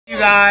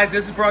guys,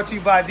 this is brought to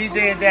you by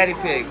DJ and Daddy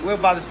Pig. We're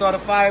about to start a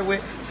fire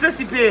with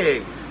Sissy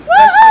Pig.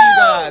 Let's show you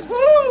guys.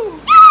 Woo!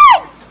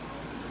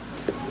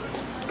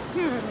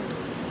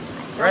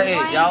 Right,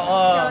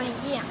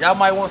 y'all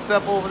might want to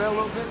step over there a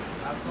little bit.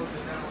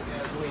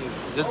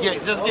 Just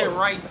get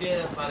right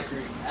there by the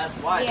green. That's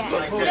why.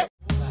 Yeah.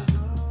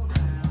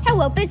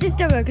 Hello, this is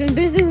the Brooklyn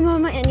Business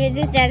Mama, and this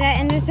is Dada,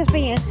 and this is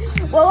Pia.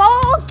 We're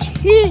all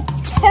kids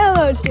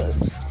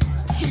characters.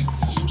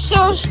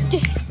 So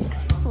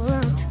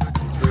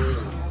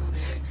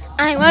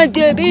I want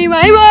to be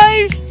my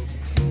wife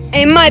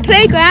in my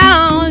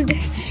playground.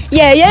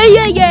 Yeah, yeah,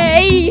 yeah,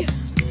 yeah.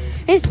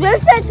 It's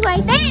breakfast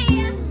right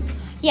there.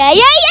 Yeah,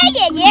 yeah, yeah,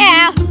 yeah,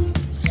 yeah.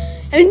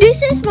 And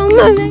this is Mama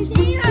right there.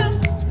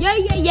 Yeah,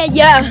 yeah, yeah,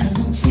 yeah.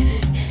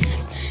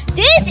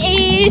 This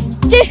is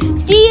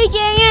DJ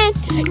and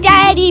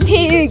Daddy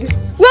Pig.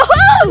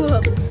 Woohoo!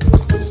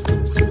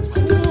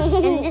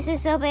 And this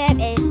is so bad.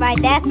 It's my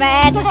best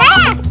friend. We'll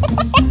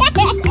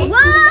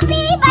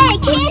be my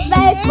kids'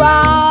 best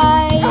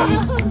friend.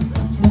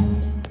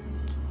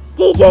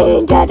 DJ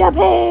and Daddy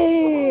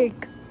Pig.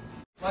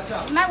 Watch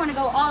out. You might want to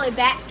go all the way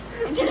back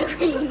into the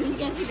green. You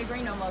can't see the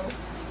green no more.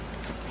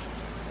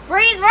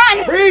 Breeze,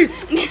 run! Breathe!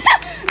 Breeze!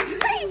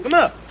 Come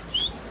up.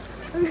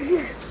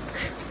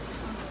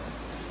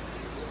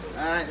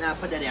 Now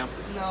put that down.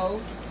 No.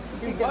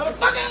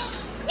 Motherfucker!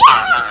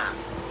 Yeah!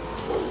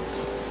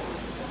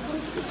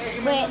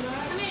 Wait,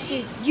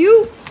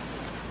 you.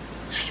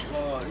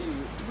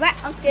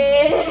 I'm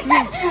scared.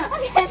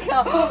 Let's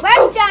go.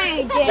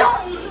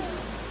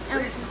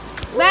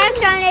 Last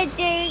time I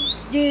did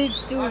the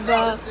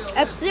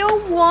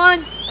episode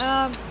 1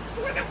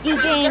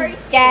 DJ and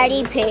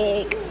Daddy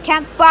Pig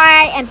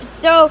Campfire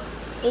episode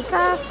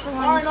because I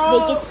want to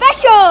make it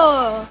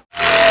special.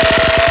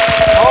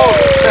 Oh!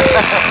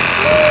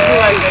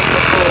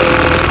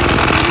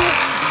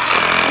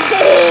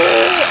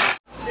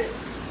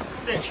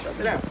 Sit.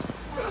 Sit down.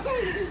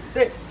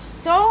 Sit.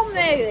 So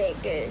very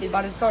good. He's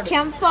about to start it.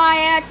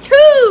 Campfire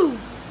 2.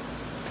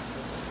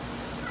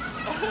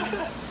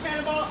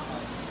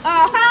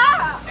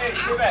 Hey,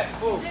 get back.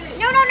 Move. No.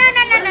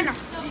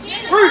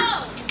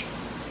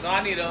 No,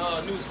 I need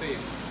a newspaper.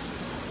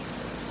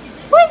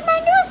 Where's my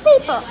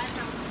newspaper?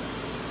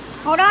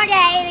 Hold on,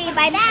 Daddy.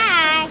 Bye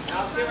bye.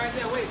 I'll stay right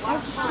there. Wait.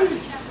 Watch the fire.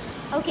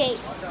 Okay.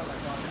 Watch out,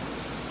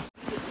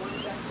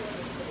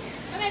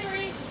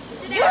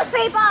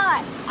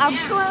 Newspapers are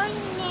going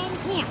in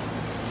here.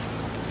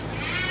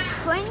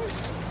 Going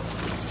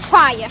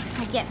fire,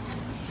 I guess.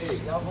 Hey,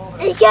 y'all go over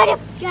there. You got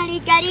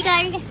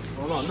it.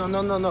 Hold on.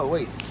 No.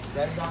 Wait.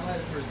 Daddy got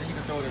light first, then you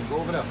can throw it in. Go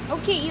over there.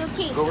 Okay.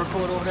 Go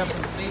record over there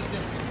from the safe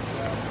distance.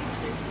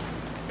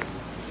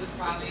 This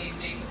probably ain't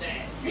safe for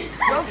that.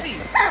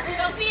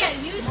 Sophia,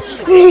 you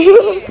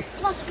two.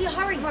 Come on, Sophia,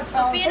 hurry.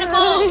 Sophia,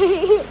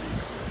 Nicole.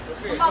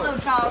 Come on, little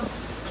child.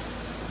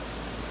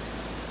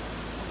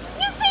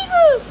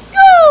 Newspapers,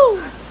 go!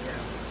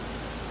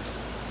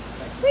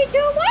 3, 2, 1,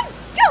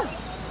 go!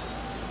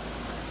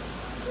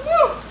 I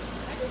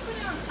just put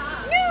it on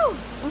top. No!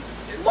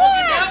 It's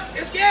walking down.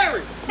 It's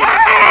scary.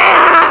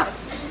 Ah!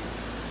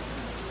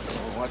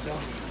 Oh, watch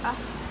out.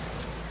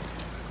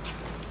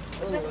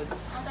 Here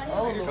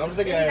Comes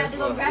the gas. It's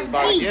about to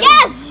get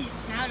Yes!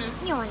 I don't know.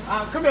 You want it.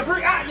 come here,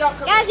 Bree. Y'all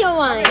come Yes, you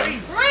want it.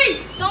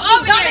 Breathe! Don't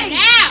over there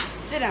now!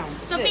 Sit down.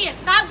 Sophia,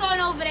 stop going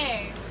over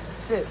there.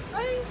 Sit.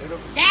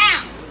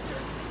 Down!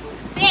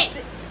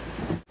 Sit!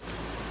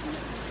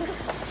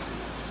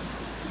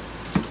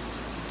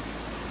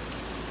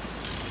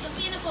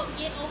 Sophia, Nicole,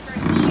 get over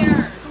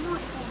here. Come on,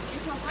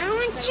 it's on fire. I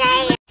want to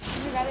try it.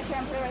 You got a chair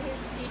and put it right here?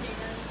 DJ,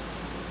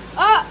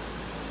 Oh!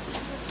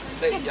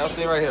 Y'all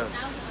stay right here.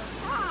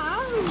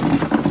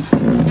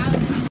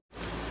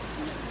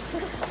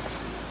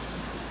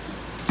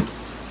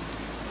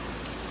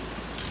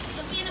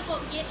 Sophia, Nicole,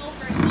 get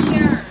over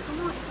here. Come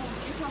on,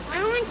 it's on fire. I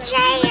want to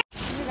try it.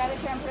 You got a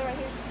chair and put it right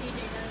here? DJ,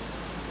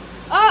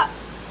 Oh!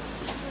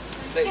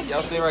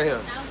 Y'all stay right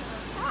here.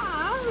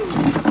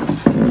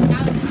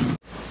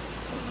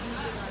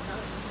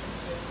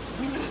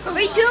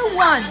 3, 2,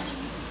 1.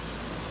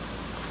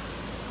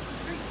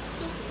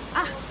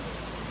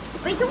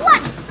 3, 2,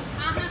 1.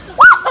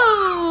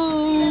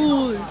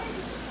 Woohoo!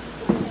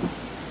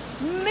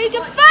 Make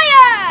a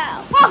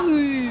fire!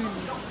 Woohoo!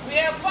 We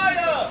have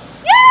fire!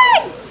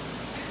 Yay!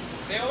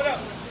 Stay over there.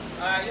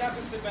 Alright, y'all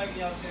can sit back in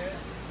y'all chair.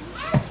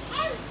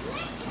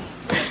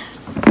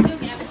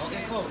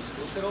 Okay, close.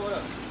 Go sit over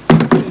there.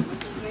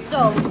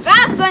 So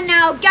fast for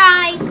now,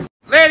 guys.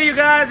 Later, you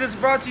guys. It's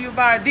brought to you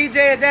by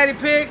DJ and Daddy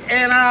Pig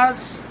and our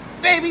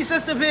baby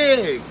sister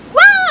Pig.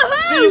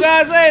 Woohoo! See you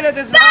guys later.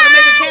 This is how to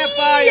make a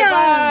campfire.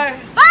 Bye.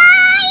 Bye.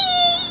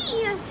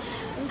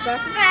 Go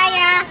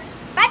fire.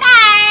 Bye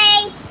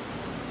bye.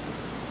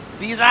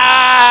 Peace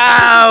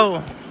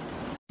out.